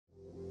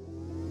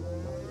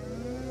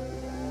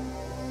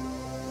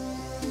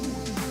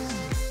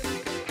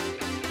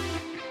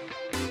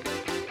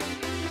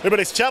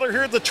Everybody, it's Tyler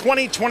here at the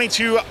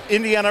 2022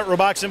 Indiana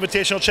Robotics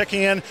Invitational,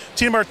 checking in.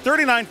 Team number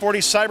 3940,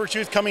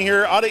 CyberTooth, coming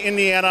here out of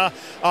Indiana.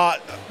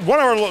 One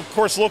of our, of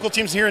course, local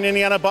teams here in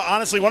Indiana, but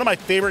honestly, one of my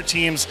favorite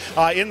teams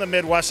in the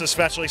Midwest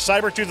especially.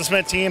 CyberTooth has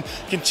been a team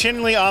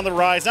continually on the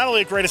rise. Not only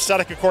a great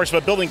aesthetic, of course,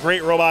 but building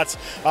great robots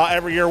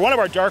every year. One of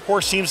our dark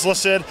horse teams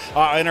listed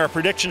in our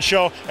prediction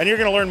show, and you're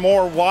going to learn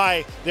more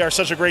why they are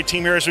such a great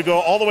team here as we go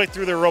all the way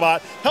through their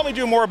robot. Help me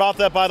do more about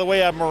that, by the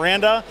way, I have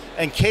Miranda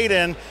and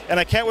Caden, and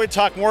I can't wait to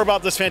talk more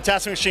about this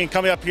fantastic machine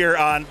coming up here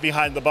on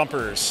Behind the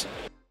Bumpers.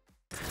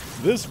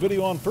 This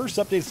video on First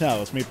Updates Now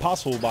is made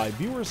possible by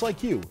viewers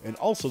like you and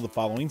also the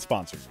following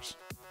sponsors.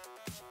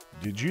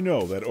 Did you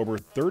know that over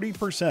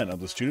 30% of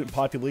the student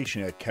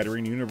population at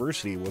Kettering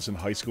University was in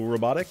high school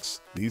robotics?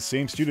 These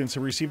same students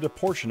have received a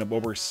portion of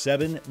over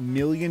 $7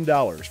 million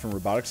from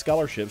robotics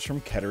scholarships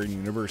from Kettering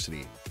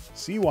University.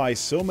 See why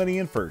so many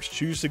in First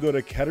choose to go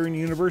to Kettering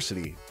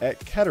University at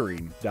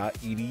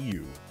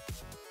kettering.edu.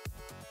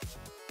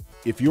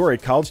 If you're a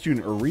college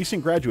student or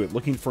recent graduate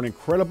looking for an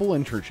incredible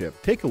internship,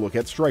 take a look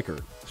at Stryker.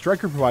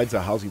 Stryker provides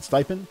a housing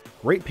stipend,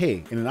 great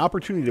pay, and an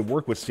opportunity to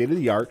work with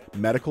state-of-the-art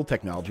medical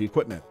technology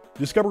equipment.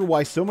 Discover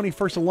why so many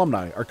First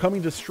alumni are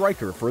coming to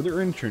Stryker for their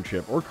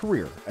internship or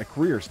career at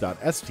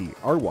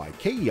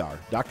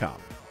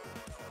careers.stryker.com.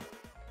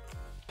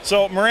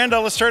 So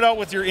Miranda, let's start out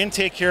with your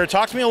intake here.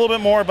 Talk to me a little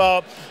bit more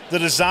about the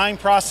design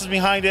process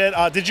behind it.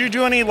 Did you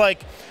do any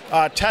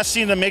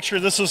testing to make sure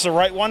this was the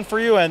right one for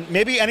you, and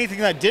maybe anything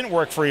that didn't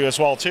work for you as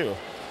well too?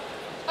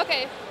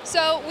 Okay,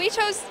 so we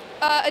chose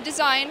a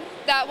design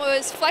that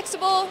was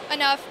flexible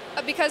enough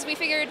because we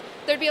figured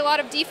there'd be a lot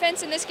of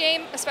defense in this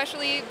game,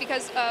 especially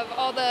because of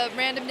all the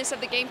randomness of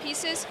the game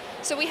pieces.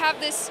 So we have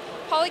this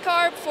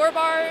polycarb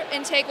 4-bar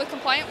intake with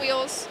compliant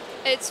wheels.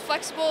 It's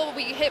flexible,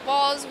 we hit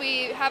walls,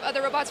 we have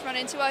other robots run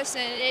into us,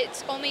 and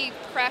it's only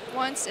cracked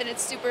once, and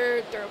it's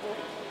super durable.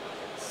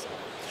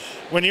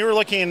 When you were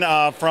looking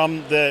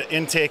from the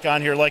intake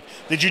on here,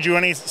 did you do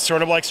any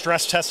sort of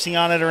stress testing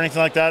on it or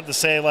anything like that to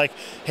say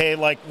hey,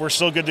 we're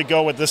still good to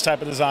go with this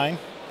type of design?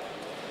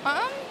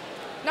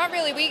 Not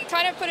really. We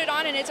kind of put it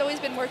on and it's always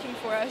been working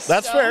for us.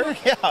 That's fair,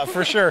 yeah,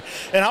 for sure.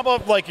 And how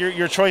about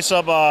your choice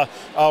of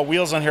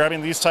wheels on here? I mean,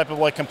 these type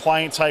of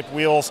compliant type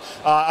wheels,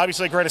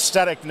 obviously a great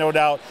aesthetic, no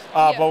doubt,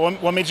 yeah. But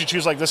what made you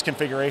choose this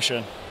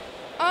configuration?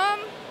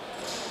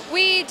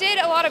 We did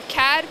a lot of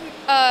CAD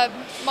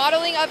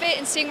modeling of it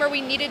and seeing where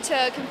we needed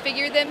to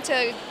configure them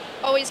to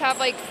always have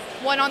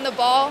one on the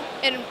ball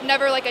and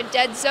never a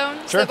dead zone,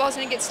 so Sure. the balls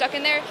didn't get stuck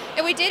in there.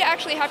 And we did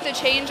actually have to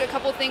change a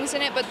couple things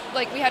in it, but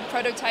we had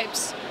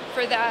prototypes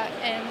for that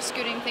and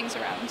scooting things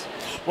around.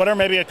 What are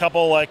maybe a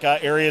couple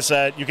areas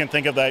that you can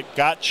think of that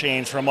got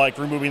changed from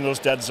removing those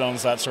dead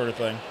zones, that sort of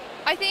thing?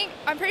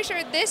 I'm pretty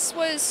sure this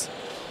was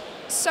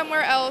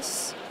somewhere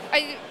else.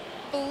 I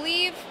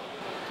believe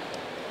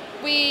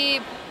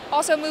we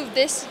also moved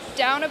this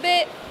down a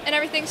bit and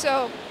everything,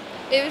 so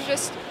it was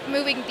just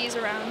moving these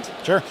around.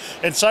 Sure.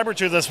 And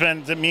CyberTooth has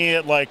been, to me,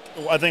 I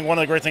think one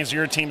of the great things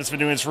your team has been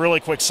doing is really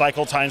quick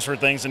cycle times for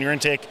things, and your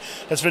intake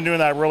has been doing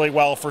that really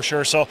well for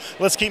sure. So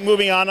let's keep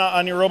moving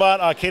on your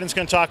robot. Caden's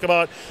going to talk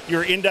about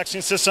your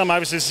indexing system.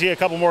 Obviously, see a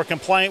couple more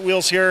compliant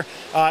wheels here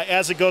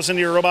as it goes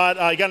into your robot.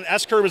 You got an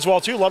S-curve as well,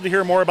 too. Love to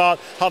hear more about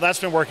how that's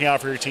been working out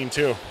for your team,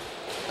 too.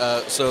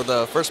 So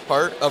the first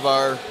part of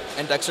our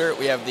indexer,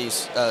 we have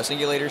these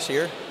singulators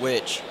here,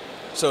 which,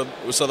 so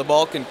the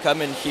ball can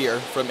come in here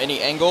from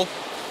any angle,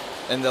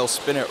 and they'll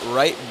spin it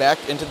right back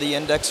into the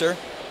indexer.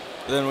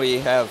 Then we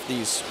have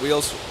these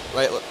wheels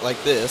right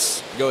like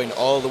this, going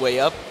all the way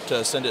up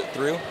to send it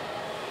through.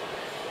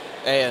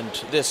 And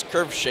this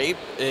curved shape,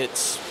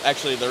 it's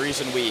actually the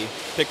reason we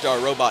picked our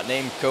robot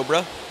name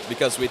Cobra,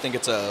 because we think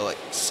it's a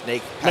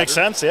snake pattern. Makes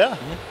sense, yeah.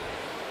 Mm-hmm.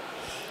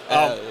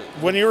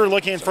 When you were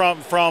looking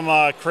from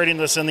creating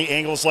this in the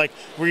angles,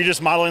 were you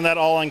just modeling that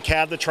all on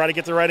CAD to try to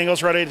get the right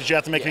angles ready? Did you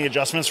have to make any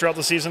adjustments throughout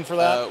the season for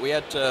that? We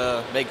had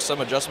to make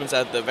some adjustments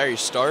at the very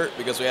start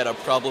because we had a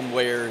problem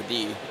where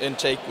the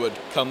intake would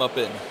come up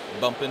and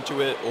bump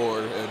into it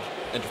or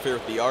interfere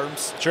with the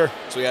arms. Sure.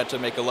 So we had to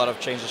make a lot of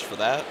changes for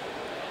that.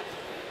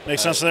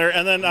 Makes sense there.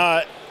 And then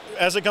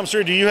as it comes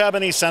through, do you have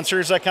any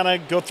sensors that kind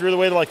of go through the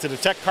way to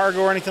detect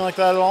cargo or anything like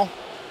that at all?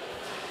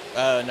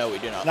 No, we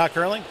do not. Not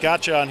currently?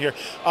 Gotcha on here.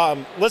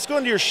 Let's go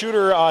into your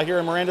shooter here,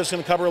 and Miranda's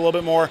going to cover a little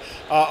bit more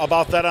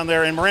about that on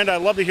there. And Miranda,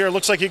 I'd love to hear, it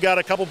looks like you got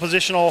a couple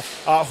positional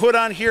hood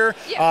on here,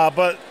 yeah.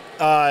 But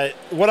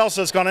what else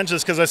has gone into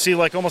this? Because I see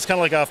almost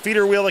kind of a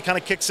feeder wheel that kind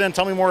of kicks in.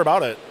 Tell me more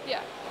about it. Yeah.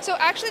 So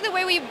actually the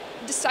way we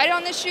decided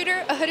on this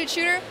shooter, a hooded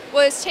shooter,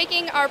 was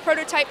taking our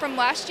prototype from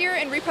last year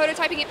and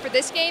re-prototyping it for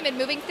this game and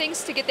moving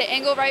things to get the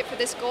angle right for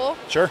this goal.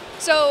 Sure.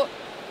 So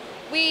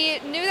we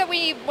knew that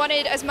we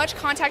wanted as much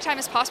contact time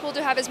as possible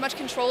to have as much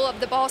control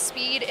of the ball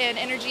speed and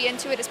energy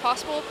into it as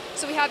possible.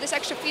 So we have this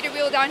extra feeder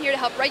wheel down here to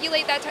help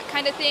regulate that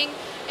kind of thing.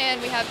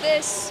 And we have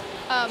this.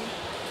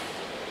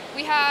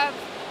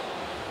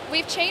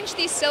 We've changed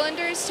these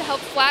cylinders to help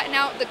flatten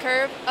out the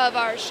curve of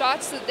our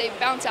shots so that they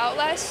bounce out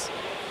less.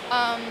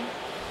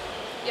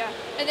 Yeah.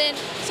 And then,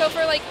 so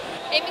for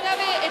aiming of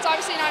it, it's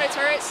obviously not a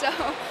turret, so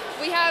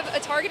we have a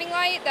targeting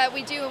light that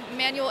we do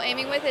manual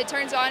aiming with. It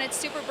turns on, it's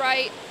super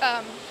bright,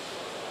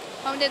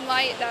 honed-in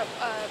light that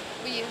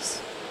we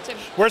use to...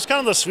 Where's kind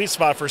of the sweet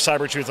spot for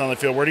CyberTooth on the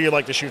field? Where do you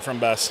like to shoot from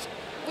best?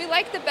 We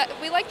like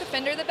the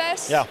fender the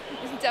best, yeah,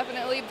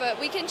 definitely, but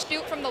we can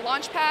shoot from the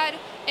launch pad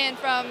and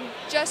from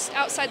just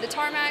outside the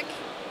tarmac,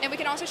 and we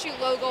can also shoot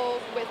low goal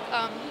with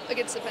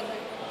against the fender.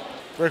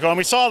 Very cool. And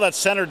we saw that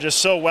center just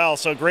so well,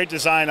 so great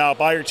design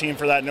by your team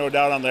for that, no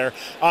doubt on there.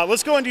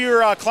 Let's go into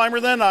your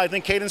climber then. I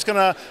think Caden's going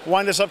to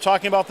wind us up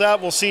talking about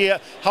that. We'll see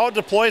how it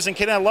deploys. And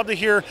Caden, I'd love to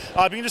hear if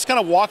you can just kind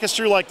of walk us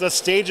through like the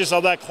stages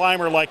of that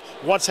climber, like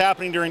what's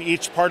happening during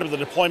each part of the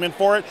deployment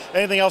for it.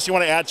 Anything else you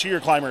want to add to your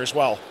climber as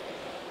well?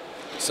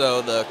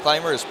 So the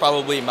climber is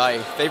probably my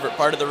favorite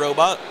part of the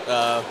robot,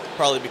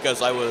 probably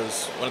because I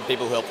was one of the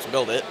people who helped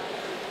build it.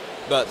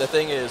 But the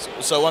thing is,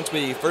 so once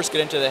we first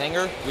get into the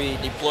hangar, we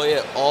deploy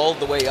it all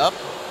the way up.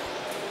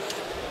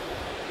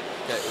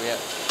 Okay, yep.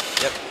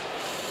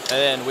 And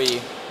then we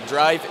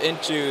drive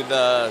into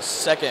the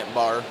second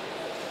bar,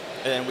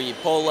 and then we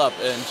pull up,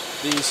 and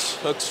these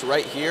hooks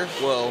right here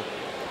will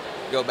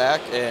go back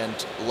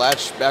and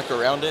latch back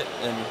around it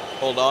and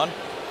hold on.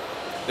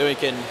 Then we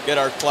can get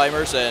our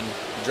climbers and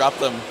drop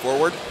them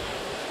forward.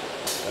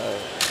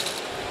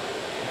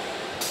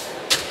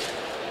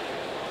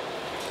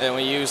 And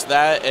we use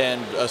that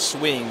and a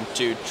swing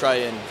to try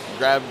and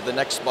grab the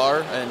next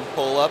bar and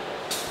pull up.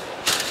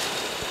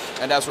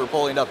 And as we're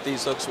pulling up,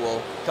 these hooks will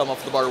come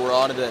off the bar we're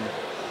on and then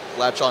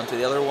latch onto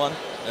the other one,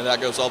 and that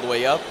goes all the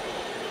way up.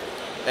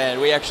 And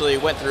we actually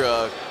went through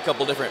a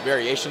couple different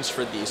variations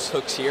for these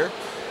hooks here.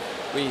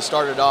 We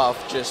started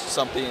off just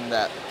something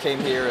that came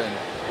here and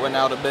went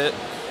out a bit,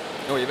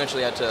 and we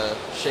eventually had to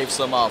shave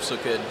some off so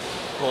it could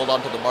hold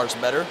onto the bars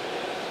better.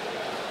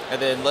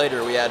 And then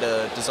later we had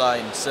a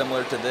design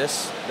similar to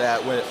this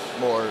that went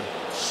more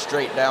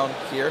straight down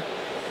here.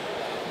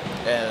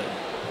 And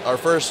our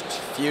first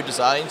few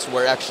designs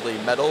were actually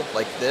metal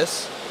like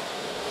this,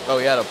 but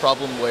we had a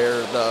problem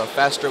where the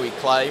faster we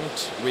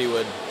climbed, we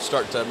would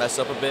start to mess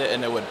up a bit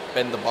and it would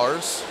bend the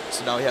bars.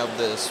 So now we have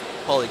this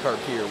polycarb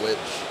here, which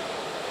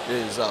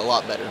is a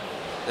lot better.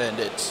 And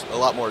it's a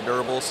lot more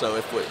durable, so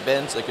if it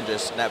bends, it can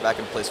just snap back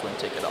in place when you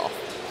take it off.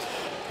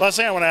 Last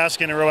thing I want to ask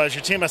you, and realize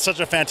your team has such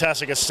a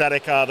fantastic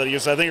aesthetic that you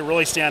use. I think it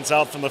really stands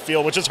out from the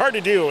field, which is hard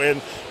to do in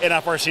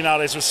FRC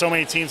nowadays with so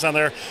many teams on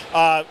there.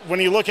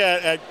 When you look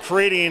at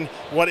creating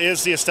what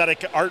is the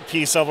aesthetic art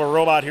piece of a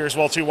robot here as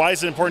well, too, why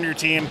is it important to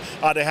your team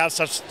to have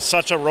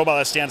such a robot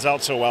that stands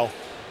out so well?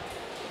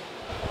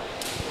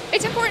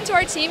 It's important to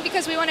our team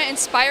because we want to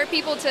inspire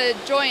people to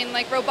join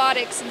like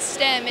robotics and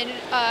STEM and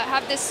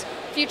have this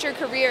future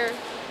career.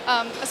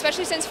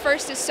 Especially since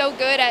FIRST is so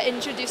good at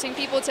introducing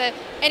people to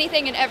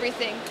anything and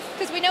everything.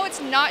 Because we know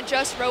it's not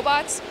just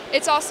robots,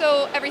 it's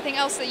also everything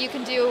else that you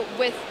can do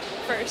with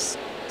FIRST.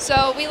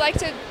 So we like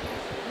to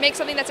make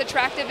something that's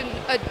attractive and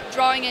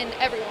drawing in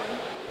everyone.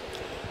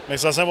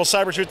 Makes a lot of sense.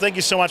 Well, CyberTooth, thank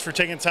you so much for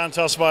taking the time to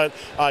tell us about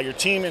your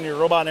team and your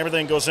robot and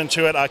everything that goes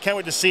into it. Can't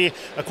wait to see,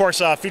 of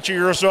course, future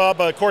years, but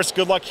of course,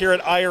 good luck here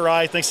at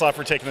IRI. Thanks a lot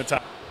for taking the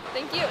time.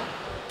 Thank you.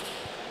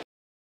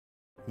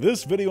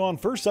 This video on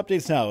First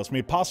Updates Now is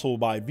made possible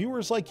by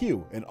viewers like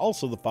you and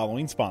also the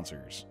following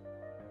sponsors.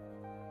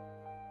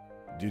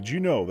 Did you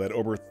know that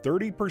over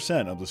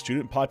 30% of the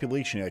student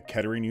population at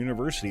Kettering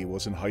University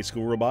was in high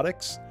school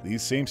robotics?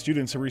 These same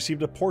students have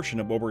received a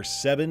portion of over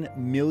 $7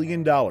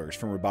 million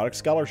from robotics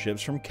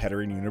scholarships from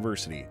Kettering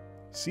University.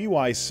 See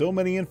why so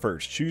many in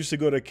FIRST choose to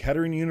go to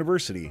Kettering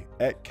University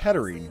at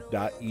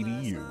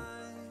kettering.edu.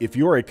 If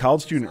you are a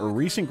college student or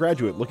recent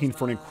graduate looking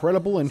for an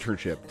incredible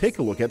internship, take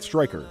a look at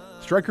Stryker.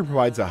 Stryker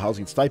provides a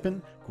housing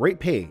stipend,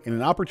 great pay, and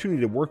an opportunity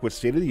to work with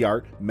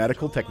state-of-the-art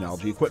medical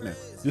technology equipment.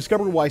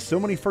 Discover why so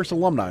many FIRST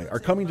alumni are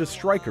coming to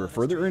Stryker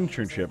for their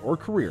internship or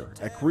career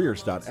at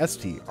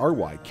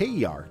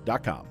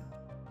careers.stryker.com.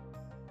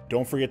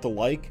 Don't forget to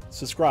like,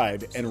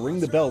 subscribe, and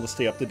ring the bell to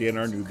stay up to date on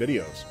our new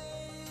videos.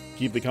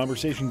 Keep the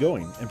conversation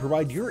going and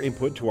provide your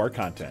input to our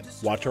content.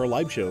 Watch our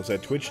live shows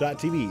at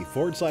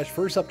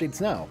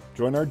twitch.tv/firstupdatesnow.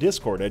 Join our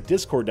Discord at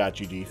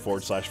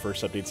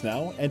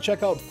discord.gg/firstupdatesnow and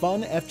check out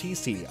Fun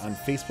FTC on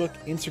Facebook,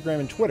 Instagram,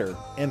 and Twitter,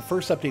 and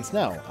First Updates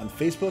Now on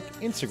Facebook,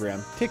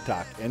 Instagram,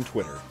 TikTok, and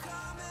Twitter.